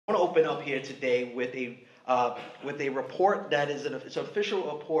I want to open up here today with a report that is it's an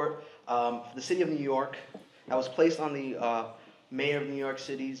official report for the city of New York that was placed on the mayor of New York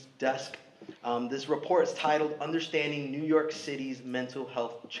City's desk. This report is titled "Understanding New York City's Mental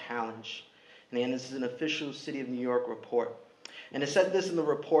Health Challenge," and this is an official City of New York report. And it said this in the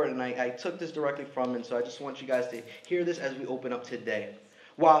report, and I took this directly from it, so I just want you guys to hear this as we open up today.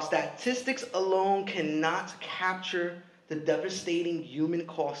 While statistics alone cannot capture the devastating human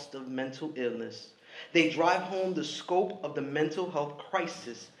cost of mental illness, they drive home the scope of the mental health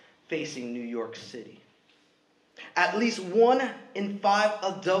crisis facing New York City. At least 1 in 5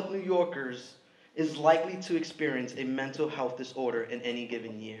 adult New Yorkers is likely to experience a mental health disorder in any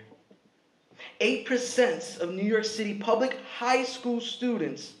given year. 8% of New York City public high school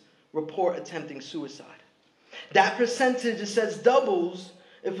students report attempting suicide. That percentage, it says, doubles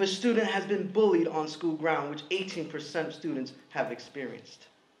if a student has been bullied on school ground, which 18% of students have experienced.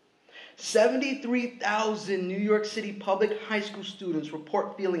 73,000 New York City public high school students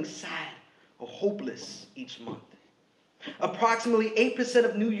report feeling sad or hopeless each month. Approximately 8%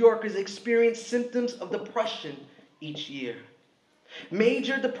 of New Yorkers experience symptoms of depression each year.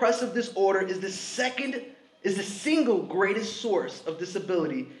 Major depressive disorder is the single greatest source of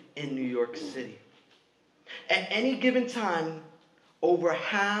disability in New York City. At any given time, over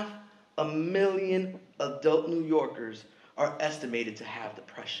 500,000 adult New Yorkers are estimated to have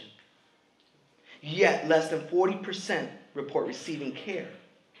depression. Yet, less than 40% report receiving care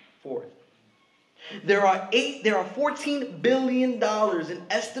for it. There are $14 billion in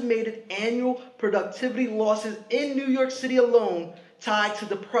estimated annual productivity losses in New York City alone tied to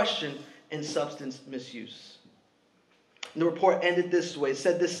depression and substance misuse. The report ended this way. It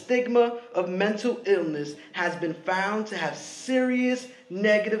said the stigma of mental illness has been found to have serious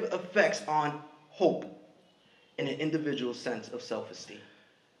negative effects on hope and an individual's sense of self-esteem.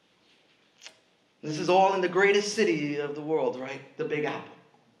 This is all in the greatest city of the world, right? The Big Apple.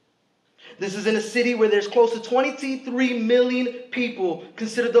 This is in a city where there's close to 23 million people,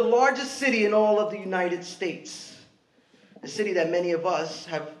 considered the largest city in all of the United States. A city that many of us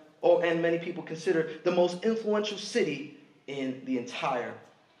and many people consider the most influential city in the entire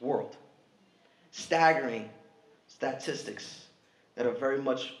world. Staggering statistics that are very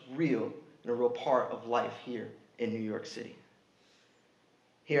much real and a real part of life here in New York City.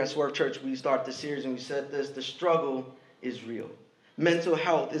 Here at Swerve Church, we start the series and we said this: the struggle is real. Mental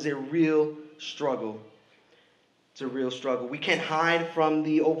health is a real struggle. It's a real struggle. We can't hide from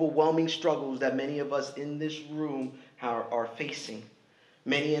the overwhelming struggles that many of us in this room are facing.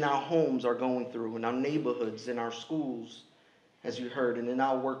 Many in our homes are going through, in our neighborhoods, in our schools, as you heard, and in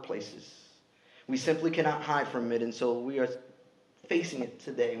our workplaces. We simply cannot hide from it, and so we are facing it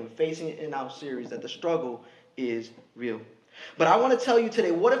today. We're facing it in our series, that the struggle is real. But I want to tell you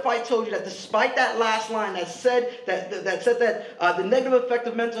today, what if I told you that despite that last line that said that the negative effect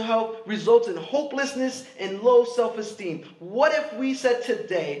of mental health results in hopelessness and low self-esteem, what if we said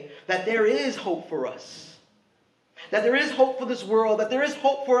today that there is hope for us? That there is hope for this world, that there is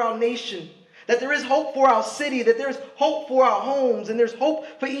hope for our nation, that there is hope for our city, that there is hope for our homes, and there's hope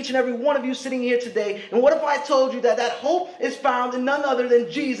for each and every one of you sitting here today. And what if I told you that that hope is found in none other than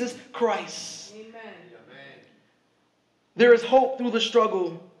Jesus Christ? There is hope through the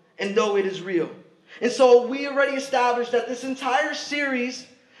struggle, and though it is real. And so we already established that this entire series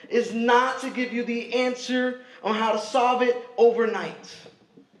is not to give you the answer on how to solve it overnight.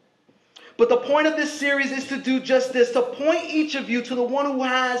 But the point of this series is to do just this, to point each of you to the one who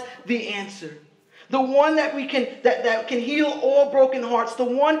has the answer. The one that that can heal all broken hearts, the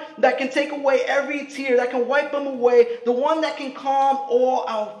one that can take away every tear, that can wipe them away, the one that can calm all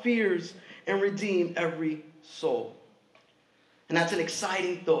our fears and redeem every soul. And that's an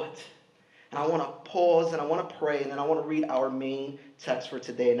exciting thought. And I want to pause and I want to pray, and then I want to read our main text for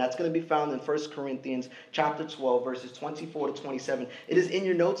today. And that's going to be found in 1 Corinthians chapter 12, verses 24 to 27. It is in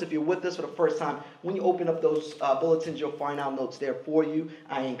your notes if you're with us for the first time. When you open up those bulletins, you'll find our notes there for you.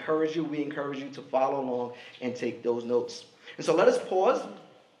 We encourage you to follow along and take those notes. And so let us pause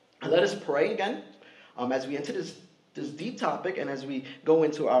and let us pray again as we enter this deep topic and as we go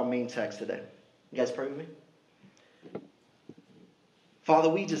into our main text today. You guys pray with me? Father,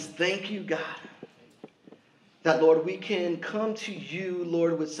 we just thank you, God, that, Lord, we can come to you,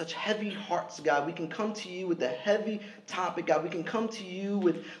 Lord, with such heavy hearts, God. We can come to you with a heavy topic, God. We can come to you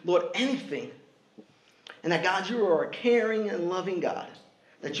with, Lord, anything. And that, God, you are a caring and loving God,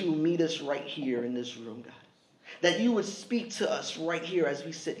 that you will meet us right here in this room, God. That you would speak to us right here as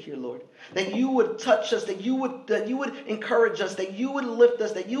we sit here, Lord. That you would touch us, that you would encourage us, that you would lift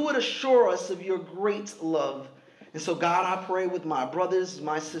us, that you would assure us of your great love And so, God, I pray with my brothers,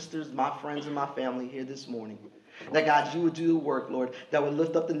 my sisters, my friends, and my family here this morning, that, God, you would do the work, Lord, that would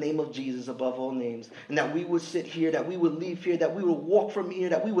lift up the name of Jesus above all names, and that we would sit here, that we would leave here, that we would walk from here,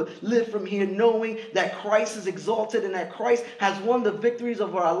 that we would live from here knowing that Christ is exalted and that Christ has won the victories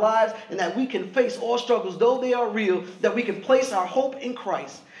of our lives, and that we can face all struggles, though they are real, that we can place our hope in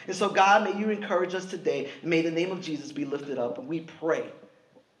Christ. And so, God, may you encourage us today, and may the name of Jesus be lifted up. And we pray,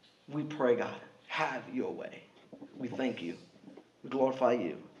 God, have your way. We thank you. We glorify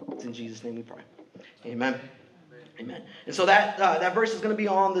you. It's in Jesus' name we pray. Amen. Amen. And so that verse is going to be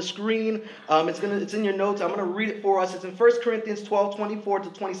on the screen. It's in your notes. I'm going to read it for us. It's in 1 Corinthians 12, 24 to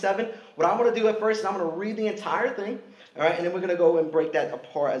 27. What I'm going to do at first is I'm going to read the entire thing. All right, and then we're going to go and break that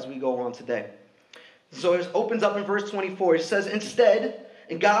apart as we go on today. So it opens up in verse 24. It says, "Instead,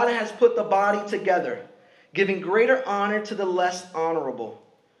 God has put the body together, giving greater honor to the less honorable,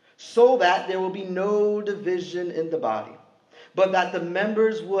 so that there will be no division in the body, but that the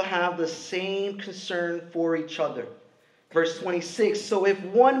members will have the same concern for each other." Verse 26, "So if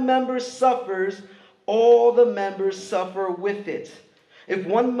one member suffers, all the members suffer with it. If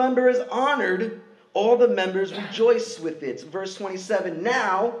one member is honored, all the members rejoice with it." Verse 27,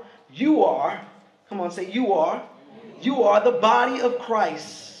 "Now you are," come on, say you are the body of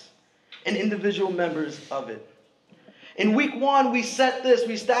Christ and individual members of it. In week 1, we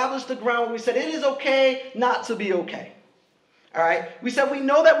established the ground. We said it is okay not to be okay. All right? We said we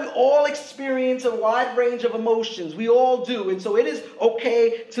know that we all experience a wide range of emotions. We all do. And so it is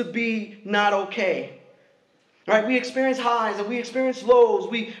okay to be not okay. All right? We experience highs and we experience lows.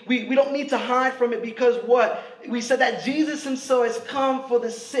 We don't need to hide from it because what? We said that Jesus himself has come for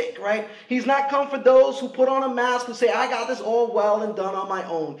the sick, right? He's not come for those who put on a mask and say, "I got this all well and done on my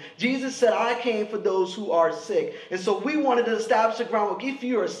own." Jesus said, "I came for those who are sick." And so we wanted to establish the groundwork. If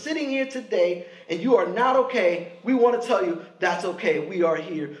you are sitting here today and you are not okay, we want to tell you that's okay. We are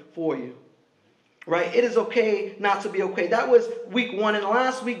here for you. Right? It is okay not to be okay. That was week 1. And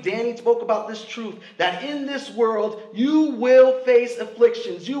last week, Danny spoke about this truth, that in this world, you will face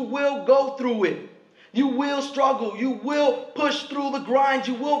afflictions. You will go through it. You will struggle. You will push through the grind.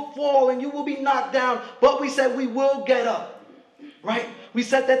 You will fall and you will be knocked down. But we said we will get up. Right? We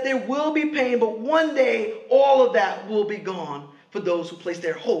said that there will be pain, but one day all of that will be gone for those who place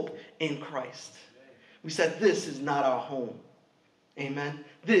their hope in Christ. We said this is not our home. Amen?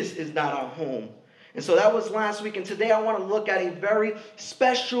 This is not our home. And so that was last week. And today I want to look at a very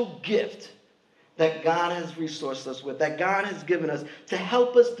special gift that God has resourced us with, that God has given us to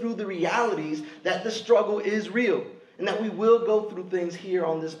help us through the realities that the struggle is real and that we will go through things here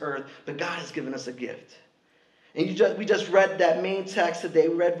on this earth. But God has given us a gift. And we just read that main text today.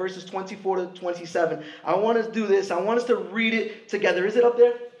 We read verses 24 to 27. I want us to do this. I want us to read it together. Is it up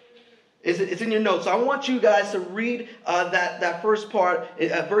there? It's in your notes. So I want you guys to read that first part,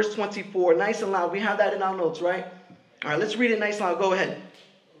 verse 24, nice and loud. We have that in our notes, right? All right, let's read it nice and loud. Go ahead.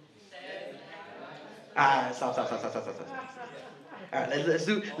 All right, stop. All right, let's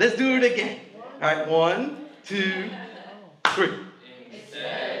do it again. All right, 1, 2, 3.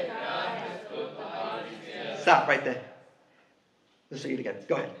 Stop right there. Let's say it again.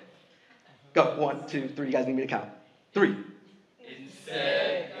 Go ahead. Go. 1, 2, 3. You guys need me to count. 3.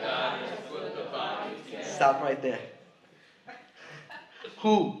 Instead, God has put the body together. Stop right there.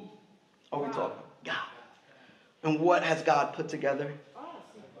 Who are we talking about? God. And what has God put together?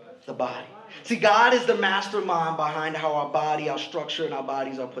 The body. See, God is the mastermind behind how our body, our structure, and our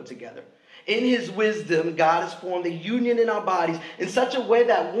bodies are put together. In his wisdom, God has formed a union in our bodies in such a way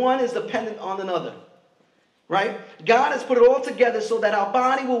that one is dependent on another. Right? God has put it all together so that our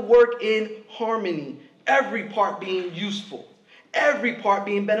body will work in harmony, every part being useful. Every part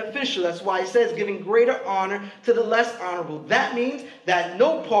being beneficial. That's why it says giving greater honor to the less honorable. That means that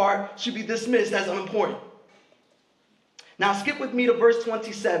no part should be dismissed as unimportant. Now skip with me to verse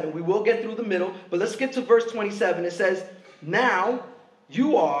 27. We will get through the middle, but let's skip to verse 27. It says, "Now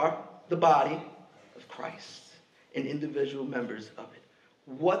you are the body of Christ and individual members of it."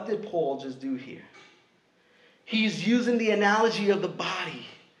 What did Paul just do here? He's using the analogy of the body.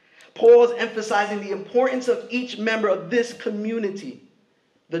 Paul is emphasizing the importance of each member of this community,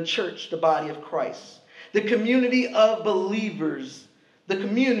 the church, the body of Christ, the community of believers, the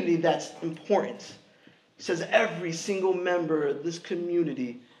community that's important. He says every single member of this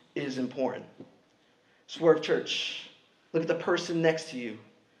community is important. Swerve Church, look at the person next to you.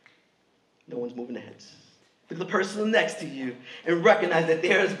 No one's moving their heads. Look at the person next to you and recognize that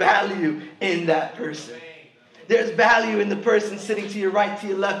there is value in that person. There's value in the person sitting to your right, to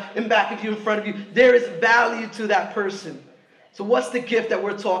your left, in back of you, in front of you. There is value to that person. So what's the gift that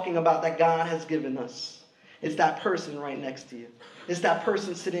we're talking about that God has given us? It's that person right next to you. It's that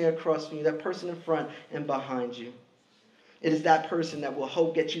person sitting across from you, that person in front and behind you. It is that person that will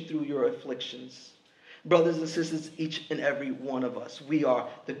help get you through your afflictions. Brothers and sisters, each and every one of us, we are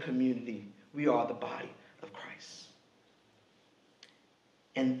the community. We are the body of Christ.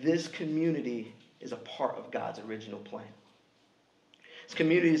 And this community is a part of God's original plan. This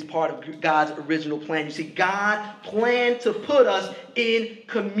community is part of God's original plan. You see, God planned to put us in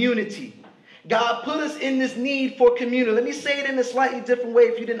community. God put us in this need for community. Let me say it in a slightly different way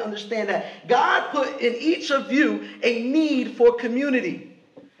if you didn't understand that. God put in each of you a need for community.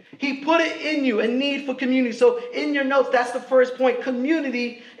 He put it in you, a need for community. So in your notes, that's the first point.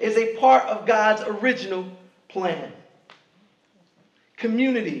 Community is a part of God's original plan.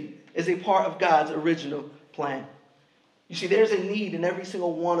 Community is a part of God's original plan. You see, there's a need in every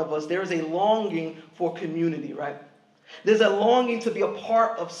single one of us. There is a longing for community, right? There's a longing to be a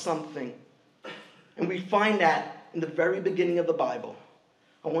part of something. And we find that in the very beginning of the Bible.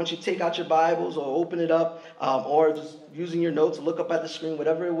 I want you to take out your Bibles or open it up or just using your notes, look up at the screen,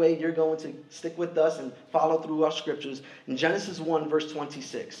 whatever way you're going to stick with us and follow through our scriptures. In Genesis 1, verse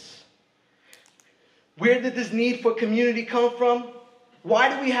 26. Where did this need for community come from?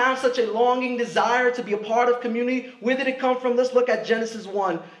 Why do we have such a longing desire to be a part of community? Where did it come from? Let's look at Genesis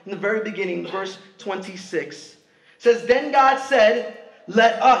 1 in the very beginning, verse 26. It says, "Then God said,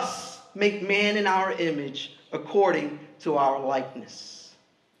 'Let us make man in our image according to our likeness.'"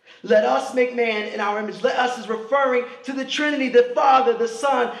 Let us make man in our image. Let us is referring to the Trinity, the Father, the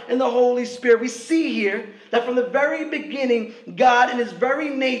Son, and the Holy Spirit. We see here that from the very beginning, God in his very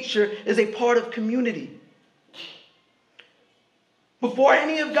nature is a part of community. Before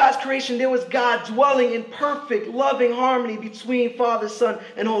any of God's creation, there was God dwelling in perfect, loving harmony between Father, Son,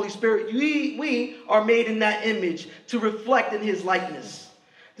 and Holy Spirit. We are made in that image to reflect in his likeness.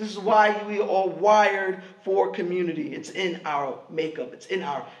 This is why we are wired for community. It's in our makeup. It's in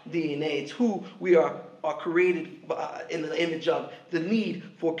our DNA. It's who we are created in the image of. The need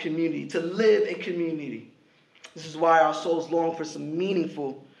for community, to live in community. This is why our souls long for some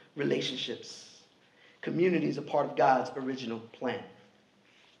meaningful relationships. Community is a part of God's original plan.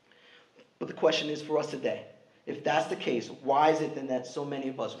 But the question is for us today, if that's the case, why is it then that so many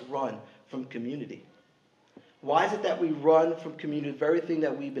of us run from community? Why is it that we run from community, the very thing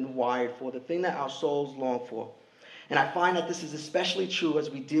that we've been wired for, the thing that our souls long for? And I find that this is especially true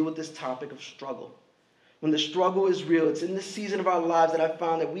as we deal with this topic of struggle. When the struggle is real, it's in this season of our lives that I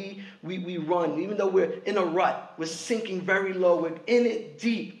found that we run. Even though we're in a rut, we're sinking very low, we're in it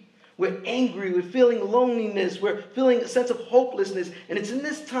deep. We're angry, we're feeling loneliness, we're feeling a sense of hopelessness. And it's in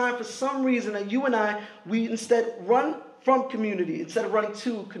this time, for some reason, that you and I, we instead run from community instead of running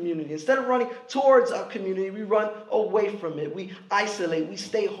to community. Instead of running towards our community, we run away from it. We isolate, we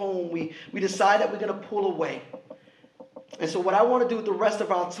stay home, we decide that we're going to pull away. And so what I want to do with the rest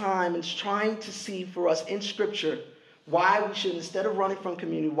of our time is trying to see for us in Scripture why we should, instead of running from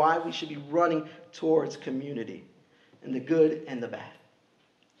community, why we should be running towards community, and the good and the bad.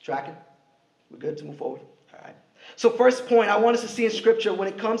 Tracking? We're good to move forward? All right. So first point I want us to see in Scripture when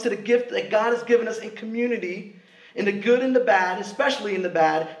it comes to the gift that God has given us in community, in the good and the bad, especially in the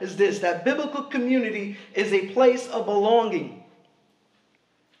bad, is this, that biblical community is a place of belonging.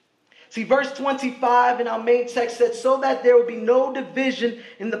 See, verse 25 in our main text said, "So that there will be no division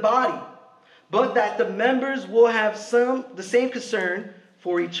in the body, but that the members will have the same concern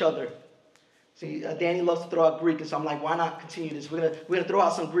for each other." See, Danny loves to throw out Greek, and so I'm like, why not continue this? We're gonna throw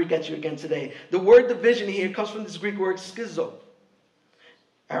out some Greek at you again today. The word division here comes from this Greek word schizo.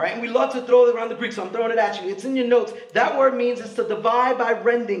 All right, and we love to throw around the Greek, so I'm throwing it at you. It's in your notes. That word means it's to divide by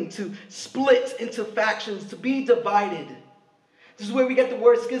rending, to split into factions, to be divided. This is where we get the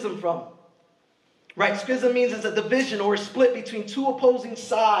word schism from. Right? Schism means it's a division or a split between two opposing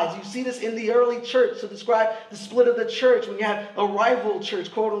sides. You see this in the early church to describe the split of the church. When you have a rival church,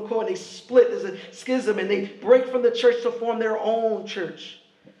 quote unquote, and they split, there's a schism, and they break from the church to form their own church.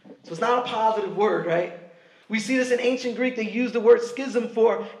 So it's not a positive word, right? We see this in ancient Greek. They use the word schism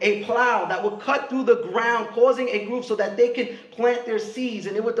for a plow that will cut through the ground, causing a groove so that they can plant their seeds,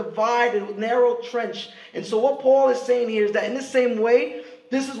 and it would divide a narrow trench. And so what Paul is saying here is that in the same way,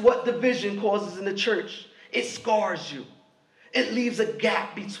 this is what division causes in the church. It scars you. It leaves a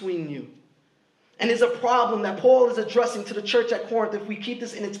gap between you. And it's a problem that Paul is addressing to the church at Corinth. If we keep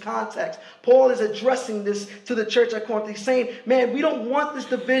this in its context, Paul is addressing this to the church at Corinth. He's saying, man, we don't want this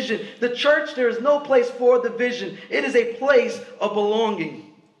division. The church, there is no place for division. It is a place of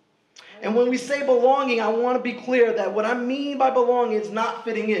belonging. And when we say belonging, I want to be clear that what I mean by belonging is not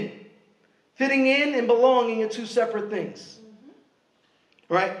fitting in. Fitting in and belonging are two separate things.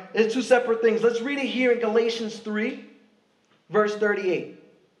 Right? There's two separate things. Let's read it here in Galatians 3, verse 38.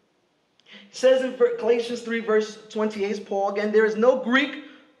 It says in Galatians 3, verse 28, Paul again, there is no Greek,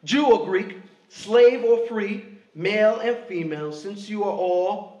 Jew or Greek, slave or free, male and female, since you are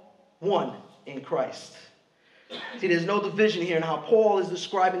all one in Christ. See, there's no division here in how Paul is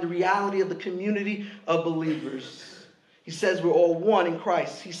describing the reality of the community of believers. He says we're all one in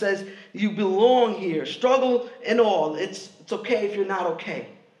Christ. He says you belong here. Struggle and all. It's okay if you're not okay.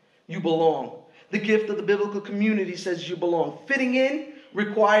 You belong. The gift of the biblical community says you belong. Fitting in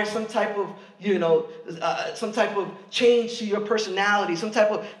requires some type of, some type of change to your personality, some type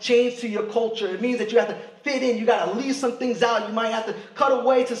of change to your culture. It means that you have to fit in. You got to leave some things out. You might have to cut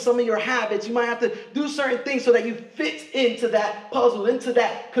away to some of your habits. You might have to do certain things so that you fit into that puzzle, into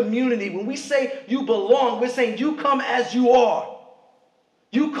that community. When we say you belong, we're saying you come as you are.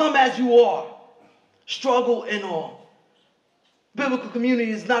 You come as you are. Struggle and all. Biblical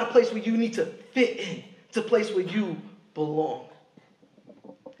community is not a place where you need to fit in. It's a place where you belong.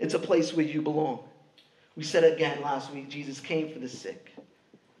 It's a place where you belong. We said it again last week. Jesus came for the sick.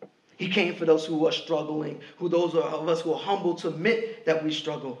 He came for those who are struggling, those of us who are humble to admit that we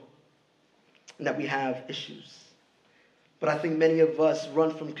struggle and that we have issues. But I think many of us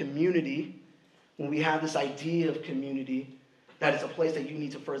run from community when we have this idea of community that it's a place that you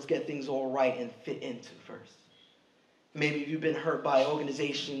need to first get things all right and fit into first. Maybe you've been hurt by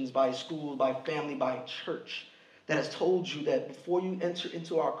organizations, by school, by family, by church that has told you that before you enter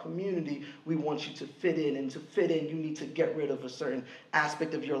into our community, we want you to fit in. And to fit in, you need to get rid of a certain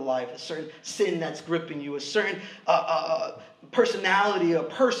aspect of your life, a certain sin that's gripping you, a certain personality, a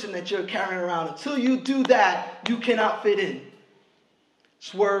person that you're carrying around. Until you do that, you cannot fit in.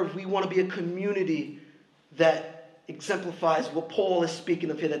 Swerve, we want to be a community that exemplifies what Paul is speaking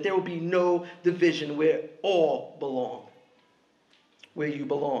of here, that there will be no division, where all belong, where you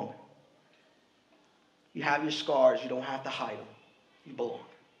belong. You have your scars. You don't have to hide them. You belong.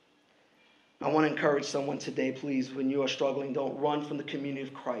 I want to encourage someone today, please, when you are struggling, don't run from the community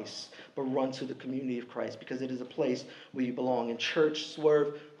of Christ, but run to the community of Christ, because it is a place where you belong. And church,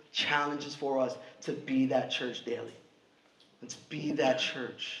 Swerve, challenges for us to be that church daily. And to be that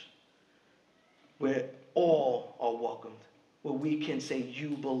church where all are welcomed, where we can say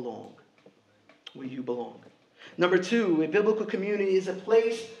you belong, where you belong. Number two, a biblical community is a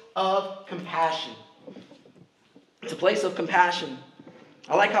place of compassion. It's a place of compassion.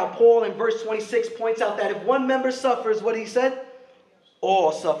 I like how Paul in verse 26 points out that if one member suffers, what he said?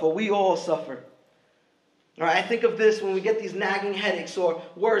 All suffer. We all suffer. All right, I think of this when we get these nagging headaches, or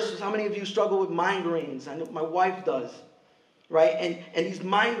worse, how many of you struggle with migraines? I know my wife does. Right? And these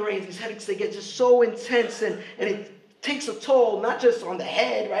migraines, these headaches, they get just so intense, and it takes a toll, not just on the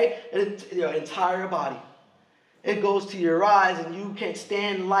head, right? And your entire body. It goes to your eyes, and you can't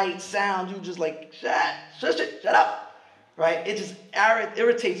stand light, sound. You just like, shut up, right? It just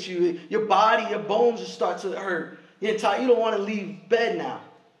irritates you. Your body, your bones just start to hurt. You don't want to leave bed now,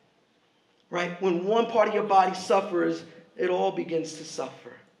 right? When one part of your body suffers, it all begins to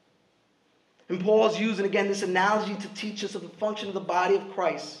suffer. And Paul's using, again, this analogy to teach us of the function of the body of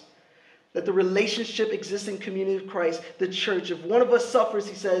Christ, that the relationship exists in community of Christ, the church. If one of us suffers,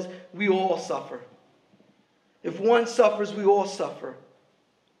 he says, we all suffer. If one suffers, we all suffer.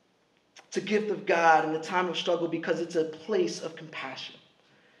 It's a gift of God in the time of struggle because it's a place of compassion.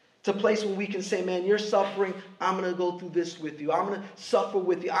 It's a place where we can say, man, you're suffering. I'm going to go through this with you. I'm going to suffer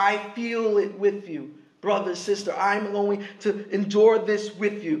with you. I feel it with you. Brother, sister, I'm going to endure this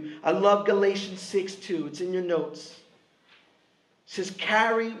with you. I love Galatians 6:2. It's in your notes. It says,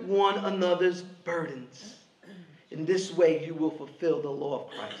 carry one another's burdens. In this way, you will fulfill the law of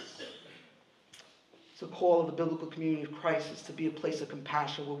Christ. The call of the biblical community of Christ is to be a place of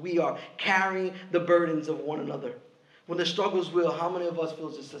compassion where we are carrying the burdens of one another. When the struggles will, how many of us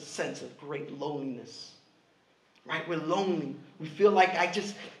feel just a sense of great loneliness? Right? We're lonely. We feel like I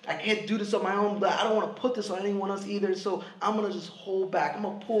can't do this on my own, but I don't want to put this on anyone else either, so I'm going to just hold back. I'm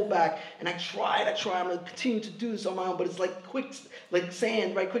going to pull back, and I try. I'm going to continue to do this on my own, but it's like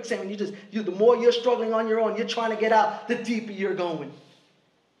quicksand, right? Quicksand, when the more you're struggling on your own, you're trying to get out, the deeper you're going.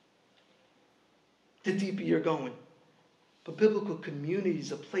 The deeper you're going. But biblical community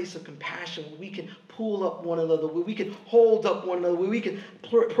is a place of compassion where we can pull up one another, where we can hold up one another, where we can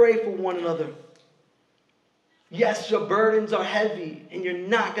pray for one another. Yes, your burdens are heavy, and you're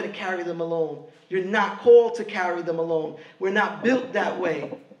not going to carry them alone. You're not called to carry them alone. We're not built that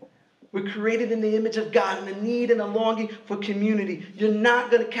way. We're created in the image of God, and a need and a longing for community. You're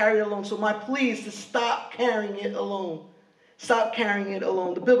not going to carry it alone. So my plea is to stop carrying it alone. Stop carrying it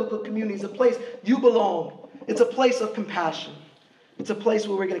alone. The biblical community is a place you belong. It's a place of compassion. It's a place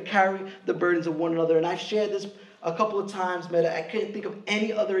where we're going to carry the burdens of one another. And I've shared this a couple of times, but I couldn't think of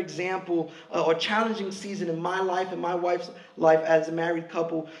any other example or challenging season in my life and my wife's life as a married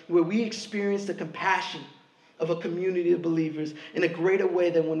couple where we experienced the compassion of a community of believers in a greater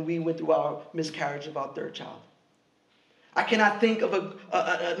way than when we went through our miscarriage of our third child. I cannot think of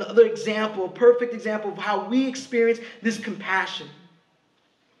another example, a perfect example of how we experience this compassion.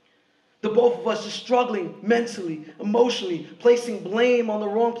 The both of us are struggling mentally, emotionally, placing blame on the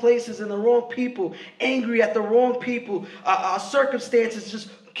wrong places and the wrong people, angry at the wrong people. Our circumstances just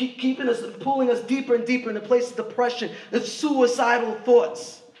keeping us, pulling us deeper and deeper into places of depression and suicidal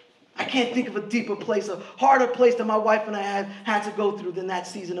thoughts. I can't think of a deeper place, a harder place that my wife and I have had to go through than that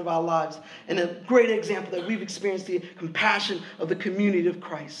season of our lives. And a great example that we've experienced the compassion of the community of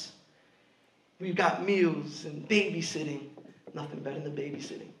Christ. We've got meals and babysitting. Nothing better than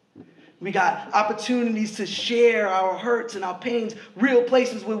babysitting. We got opportunities to share our hurts and our pains, real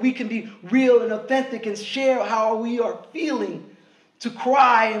places where we can be real and authentic and share how we are feeling, to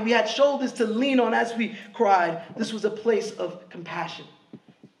cry, and we had shoulders to lean on as we cried. This was a place of compassion.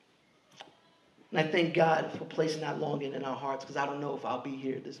 And I thank God for placing that longing in our hearts, because I don't know if I'll be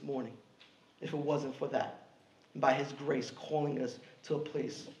here this morning if it wasn't for that. And by his grace, calling us to a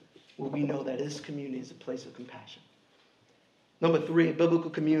place where we know that this community is a place of compassion. Number 3, a biblical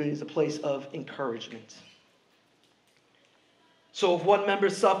community is a place of encouragement. So if one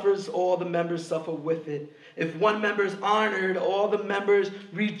member suffers, all the members suffer with it. If one member is honored, all the members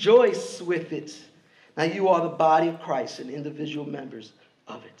rejoice with it. Now you are the body of Christ and individual members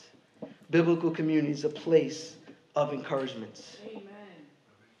of it. Biblical community is a place of encouragement. Amen.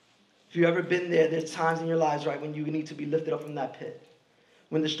 If you've ever been there, there's times in your lives, right, when you need to be lifted up from that pit.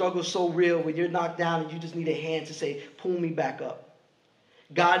 When the struggle is so real, when you're knocked down and you just need a hand to say, pull me back up.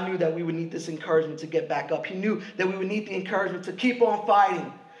 God knew that we would need this encouragement to get back up. He knew that we would need the encouragement to keep on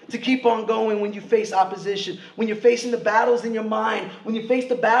fighting, to keep on going when you face opposition, when you're facing the battles in your mind, when you face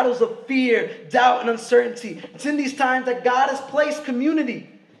the battles of fear, doubt, and uncertainty. It's in these times that God has placed community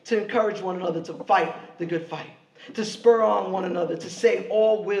to encourage one another to fight the good fight, to spur on one another, to say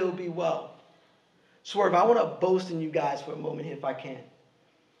all will be well. Swerve, I want to boast in you guys for a moment here if I can.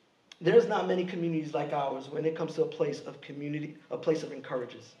 There's not many communities like ours when it comes to a place of community, a place of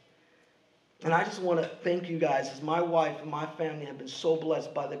encouragers. And I just want to thank you guys, as my wife and my family have been so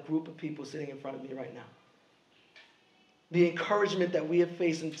blessed by the group of people sitting in front of me right now. The encouragement that we have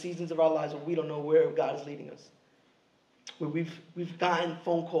faced in seasons of our lives where we don't know where God is leading us. Where we've gotten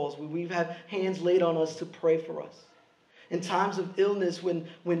phone calls, where we've had hands laid on us to pray for us. In times of illness, when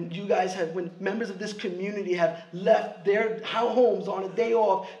members of this community have left their homes on a day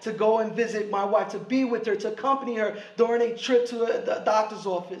off to go and visit my wife, to be with her, to accompany her during a trip to the doctor's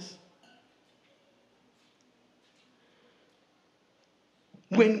office.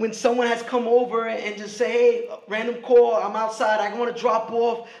 When someone has come over and just say, hey, random call, I'm outside, I want to drop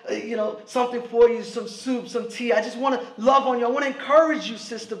off, something for you, some soup, some tea. I just want to love on you. I want to encourage you,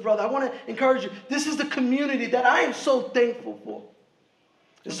 sister, brother. I want to encourage you. This is the community that I am so thankful for.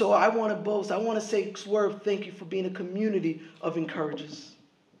 And so I want to boast. I want to say, Swerve, thank you for being a community of encouragers.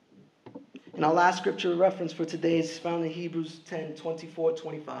 And our last scripture reference for today is found in Hebrews 10, 24,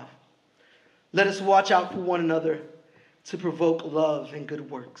 25. Let us watch out for one another to provoke love and good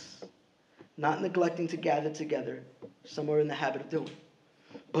works, not neglecting to gather together, some are in the habit of doing,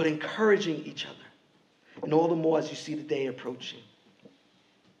 but encouraging each other, and all the more as you see the day approaching.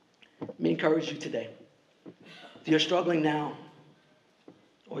 Let me encourage you today. If you're struggling now,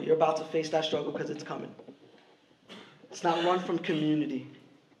 or you're about to face that struggle because it's coming, let's not run from community,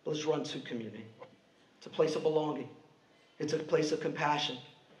 but let's run to community. It's a place of belonging. It's a place of compassion.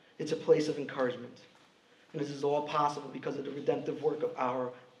 It's a place of encouragement. And this is all possible because of the redemptive work of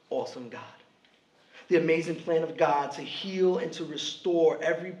our awesome God. The amazing plan of God to heal and to restore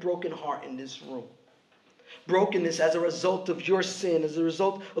every broken heart in this room. Brokenness as a result of your sin, as a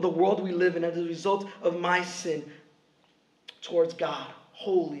result of the world we live in, as a result of my sin towards God,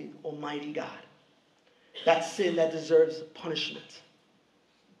 holy, almighty God. That sin that deserves punishment.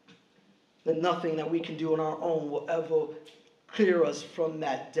 That nothing that we can do on our own will ever clear us from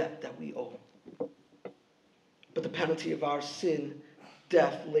that debt that we owe. But the penalty of our sin,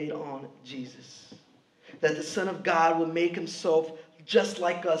 death, laid on Jesus. That the Son of God will make himself just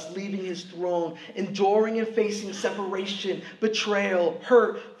like us, leaving his throne, enduring and facing separation, betrayal,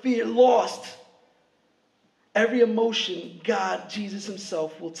 hurt, fear, lost. Every emotion, God, Jesus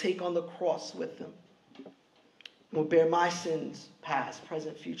himself, will take on the cross with him. Will bear my sins, past,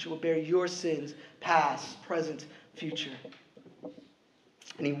 present, future. Will bear your sins, past, present, future.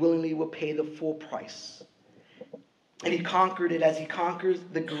 And he willingly will pay the full price. And he conquered it as he conquers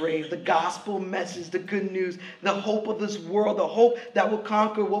the grave, the gospel message, the good news, the hope of this world, the hope that will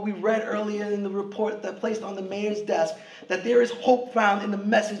conquer what we read earlier in the report that placed on the mayor's desk, that there is hope found in the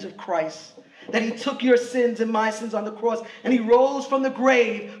message of Christ, that he took your sins and my sins on the cross, and he rose from the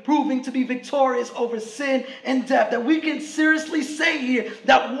grave, proving to be victorious over sin and death, that we can seriously say here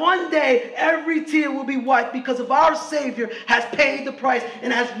that one day every tear will be wiped because of our Savior has paid the price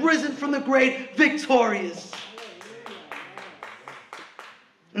and has risen from the grave victorious.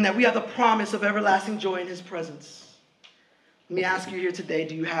 And that we have the promise of everlasting joy in his presence. Let me ask you here today,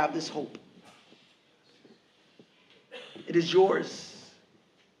 do you have this hope? It is yours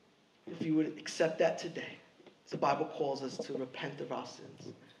if you would accept that today. The Bible calls us to repent of our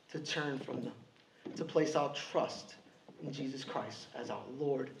sins, to turn from them, to place our trust in Jesus Christ as our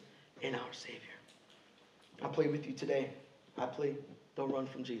Lord and our Savior. I play with you today. I play, don't run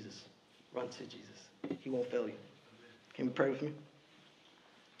from Jesus. Run to Jesus. He won't fail you. Can we pray with me?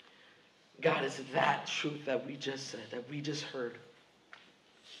 God, it's that truth that we just said, that we just heard,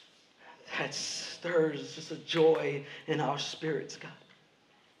 that stirs just a joy in our spirits, God.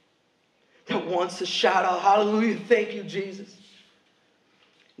 That wants to shout out, hallelujah, thank you, Jesus.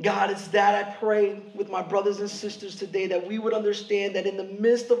 God, it's that I pray with my brothers and sisters today, that we would understand that in the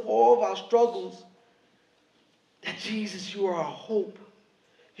midst of all of our struggles, that Jesus, you are our hope.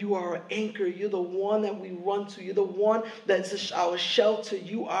 You are our anchor. You're the one that we run to. You're the one that's our shelter.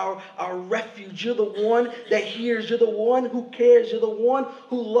 You are our refuge. You're the one that hears. You're the one who cares. You're the one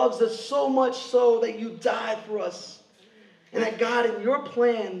who loves us so much so that you died for us. And that God, in your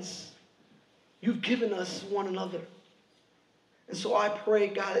plans, you've given us one another. And so I pray,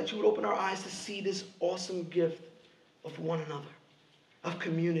 God, that you would open our eyes to see this awesome gift of one another, of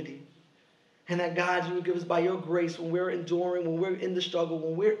community. And that, God, you would give us by your grace when we're enduring, when we're in the struggle,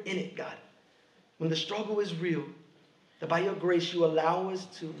 when we're in it, God. When the struggle is real, that by your grace you allow us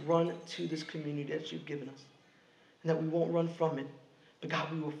to run to this community that you've given us. And that we won't run from it. But,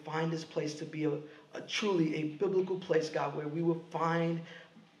 God, we will find this place to be a truly a biblical place, God, where we will find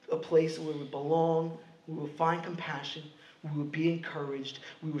a place where we belong. We will find compassion. We will be encouraged.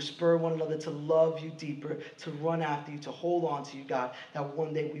 We will spur one another to love you deeper, to run after you, to hold on to you, God, that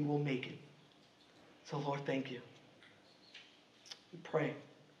one day we will make it. So, Lord, thank you. We pray,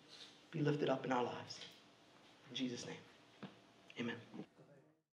 be lifted up in our lives. In Jesus' name, amen.